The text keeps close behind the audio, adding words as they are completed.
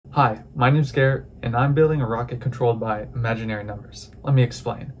Hi, my name's Qair, and I'm building a rocket controlled by imaginary numbers. Let me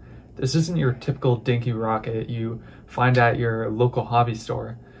explain. This isn't your typical dinky rocket you find at your local hobby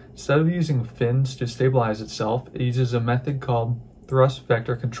store. Instead of using fins to stabilize itself, it uses a method called thrust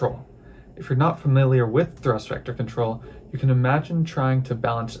vector control. If you're not familiar with thrust vector control, you can imagine trying to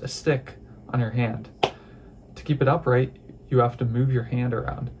balance a stick on your hand. To keep it upright, you have to move your hand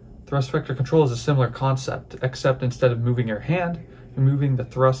around. Thrust vector control is a similar concept, except instead of moving your hand, you're moving the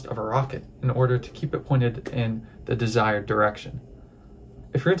thrust of a rocket in order to keep it pointed in the desired direction.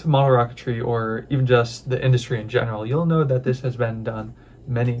 If you're into model rocketry or even just the industry in general, you'll know that this has been done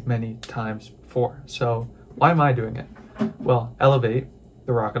many times before. So why am I doing it? Well, Elevate,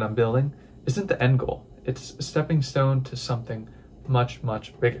 the rocket I'm building, isn't the end goal. It's a stepping stone to something much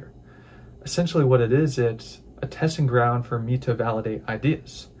bigger. Essentially what it is, it's a testing ground for me to validate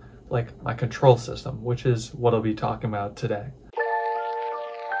ideas, like my control system, which is what I'll be talking about today.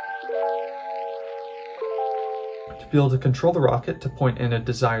 To be able to control the rocket to point in a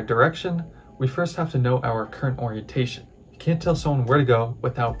desired direction, we first have to know our current orientation. You can't tell someone where to go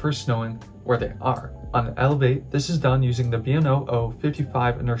without first knowing where they are. On Elevate, this is done using the BNO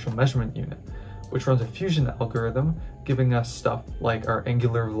 055 inertial measurement unit, which runs a fusion algorithm, giving us stuff like our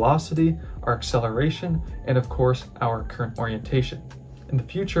angular velocity, our acceleration, and of course, our current orientation. In the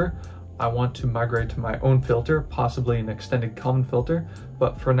future, I want to migrate to my own filter, possibly an extended common filter,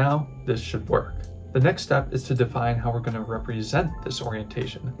 but for now, this should work. The next step is to define how we're going to represent this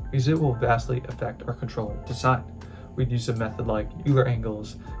orientation, because it will vastly affect our controller design. We'd use a method like Euler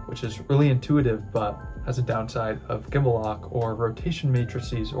angles, which is really intuitive but has a downside of gimbal lock or rotation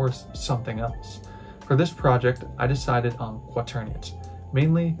matrices or something else. For this project, I decided on quaternions,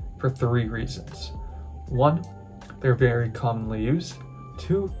 mainly for 3 reasons. 1, they're very commonly used.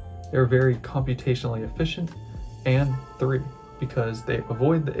 2, they're very computationally efficient. And 3, because they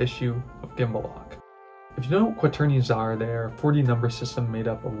avoid the issue of gimbal lock. If you know what quaternions are, they're a 4D number system made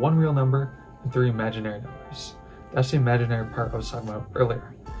up of 1 real number and 3 imaginary numbers. That's the imaginary part I was talking about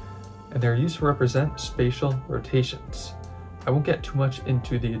earlier. And they're used to represent spatial rotations. I won't get too much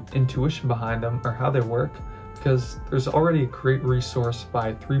into the intuition behind them or how they work, because there's already a great resource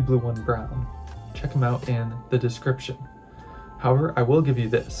by 3Blue1Brown. Check them out in the description. However, I will give you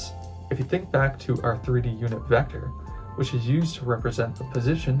this. If you think back to our 3D unit vector, which is used to represent the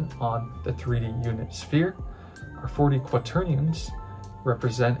position on the 3D unit sphere, our 4D quaternions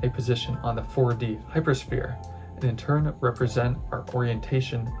represent a position on the 4D hypersphere, and in turn represent our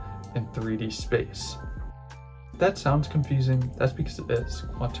orientation in 3D space. If that sounds confusing, that's because it is.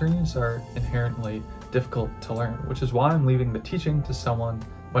 Quaternions are inherently difficult to learn, which is why I'm leaving the teaching to someone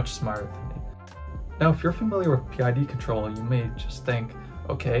much smarter than me. Now, if you're familiar with PID control, you may just think,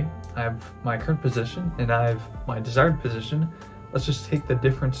 okay, I have my current position and I have my desired position. Let's just take the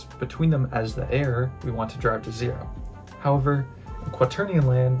difference between them as the error we want to drive to 0. However, in quaternion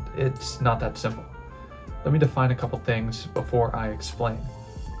land, it's not that simple. Let me define a couple things before I explain.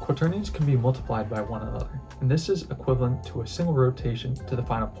 Quaternions can be multiplied by one another, and this is equivalent to a single rotation to the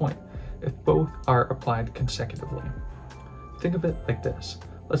final point if both are applied consecutively. Think of it like this.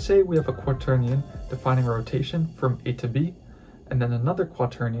 Let's say we have a quaternion defining a rotation from A to B, and then another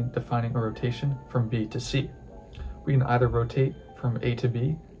quaternion defining a rotation from B to C. We can either rotate from A to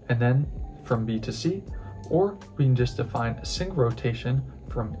B and then from B to C, or we can just define a single rotation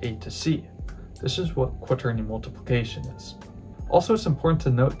from A to C. This is what quaternion multiplication is. Also, it's important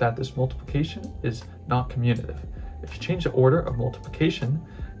to note that this multiplication is not commutative. If you change the order of multiplication,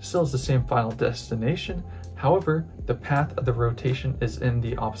 it still is the same final destination. However, the path of the rotation is in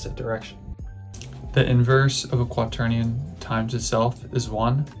the opposite direction. The inverse of a quaternion times itself is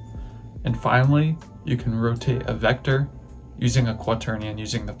 1. And finally, you can rotate a vector using a quaternion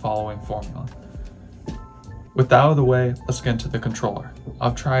using the following formula. With that out of the way, let's get into the controller.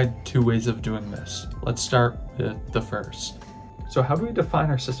 I've tried 2 ways of doing this. Let's start with the first. So how do we define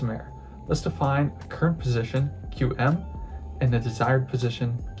our system error? Let's define a current position, QM, and a desired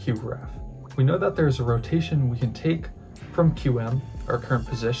position, QRef. We know that there's a rotation we can take from QM, our current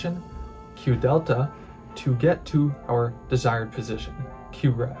position, Q delta, to get to our desired position,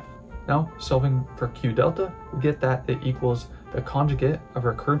 QRef. Now, solving for Q delta, we get that it equals the conjugate of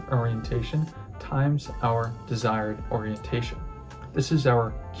our current orientation times our desired orientation. This is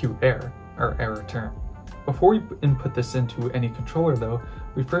our Qair, our error term. Before we input this into any controller though,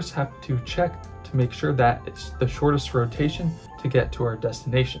 we first have to check to make sure that it's the shortest rotation to get to our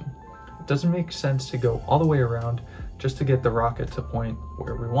destination. It doesn't make sense to go all the way around just to get the rocket to point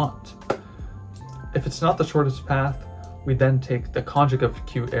where we want. If it's not the shortest path, we then take the conjugate of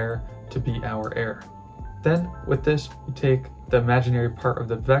Qair to be our error. Then with this, we take the imaginary part of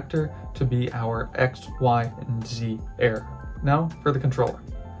the vector to be our x, y, and z error. Now for the controller.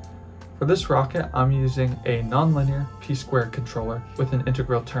 For this rocket, I'm using a nonlinear p-squared controller with an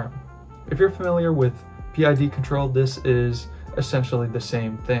integral term. If you're familiar with PID control, this is essentially the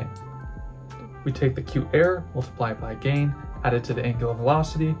same thing. We take the Qair multiplied by gain, add it to the angular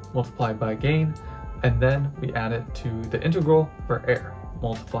velocity multiplied by gain, and then we add it to the integral for air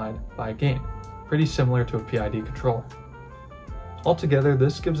multiplied by gain. Pretty similar to a PID controller. Altogether,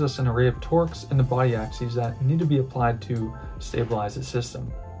 this gives us an array of torques in the body axes that need to be applied to stabilize the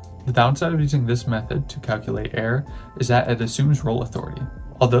system. The downside of using this method to calculate air is that it assumes roll authority.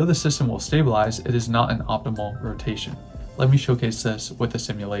 Although the system will stabilize, it is not an optimal rotation. Let me showcase this with a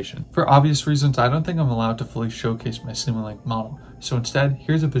simulation. For obvious reasons, I don't think I'm allowed to fully showcase my Simulink model. So instead,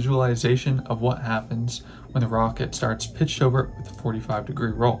 here's a visualization of what happens when the rocket starts pitched over with a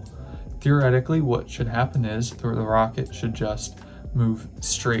 45-degree roll. Theoretically, what should happen is the rocket should just move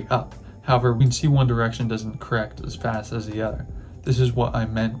straight up. However, we can see one direction doesn't correct as fast as the other. This is what I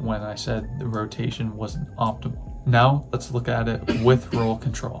meant when I said the rotation wasn't optimal. Now, let's look at it with roll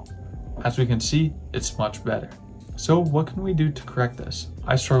control. As we can see, it's much better. So what can we do to correct this?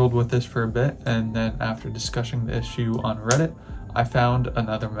 I struggled with this for a bit, and then after discussing the issue on Reddit, I found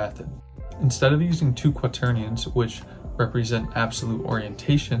another method. Instead of using two quaternions, which represent absolute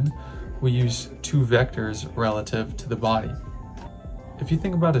orientation, we use two vectors relative to the body. If you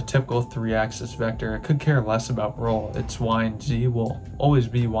think about a typical 3-axis vector, it could care less about roll. Its y and z will always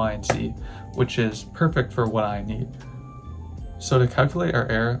be y and z, which is perfect for what I need. So to calculate our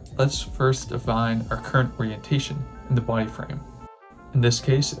error, let's first define our current orientation in the body frame. In this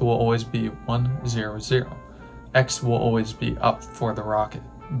case, it will always be 1, 0, 0. X will always be up for the rocket.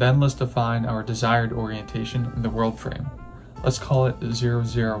 Then let's define our desired orientation in the world frame. Let's call it 0,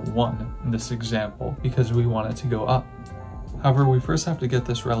 0, 1 in this example because we want it to go up. However, we first have to get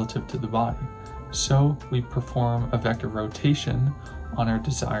this relative to the body. So we perform a vector rotation on our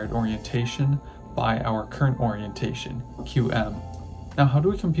desired orientation by our current orientation, QM. Now, how do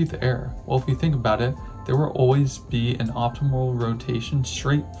we compute the error? Well, if you think about it, there will always be an optimal rotation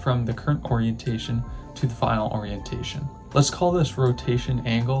straight from the current orientation to the final orientation. Let's call this rotation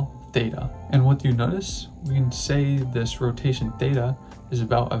angle theta. And what you notice, we can say this rotation theta is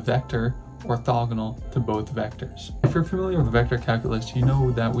about a vector orthogonal to both vectors. If you're familiar with vector calculus, you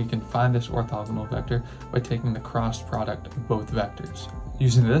know that we can find this orthogonal vector by taking the cross product of both vectors.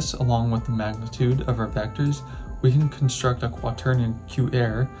 Using this along with the magnitude of our vectors, we can construct a quaternion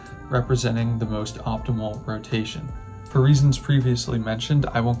Qair representing the most optimal rotation. For reasons previously mentioned,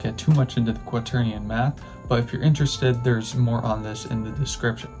 I won't get too much into the quaternion math, but if you're interested, there's more on this in the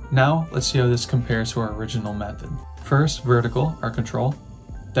description. Now, let's see how this compares to our original method. First, vertical, our control,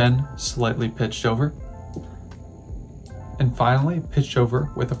 then slightly pitched over, and finally pitched over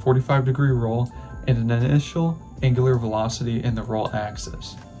with a 45-degree roll and an initial angular velocity in the roll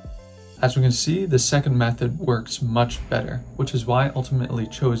axis. As we can see, the second method works much better, which is why I ultimately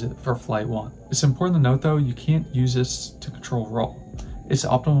chose it for Flight 1. It's important to note though, you can't use this to control roll. It's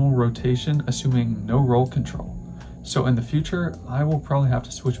optimal rotation assuming no roll control. So in the future, I will probably have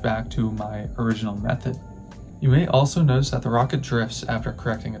to switch back to my original method. You may also notice that the rocket drifts after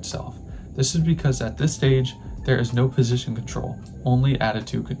correcting itself. This is because at this stage, there is no position control, only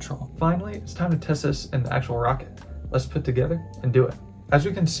attitude control. Finally, it's time to test this in the actual rocket. Let's put together and do it. As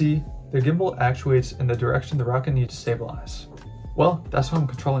you can see, the gimbal actuates in the direction the rocket needs to stabilize. Well, that's how I'm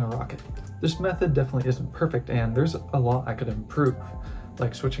controlling a rocket. This method definitely isn't perfect and there's a lot I could improve,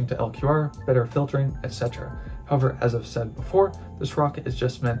 like switching to LQR, better filtering, etc. However, as I've said before, this rocket is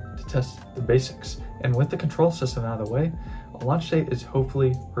just meant to test the basics. And with the control system out of the way, a launch date is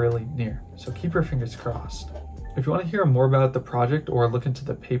hopefully really near. So keep your fingers crossed. If you want to hear more about the project or look into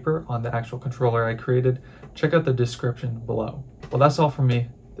the paper on the actual controller I created, check out the description below. Well, that's all from me.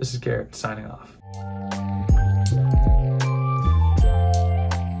 This is Garrett signing off.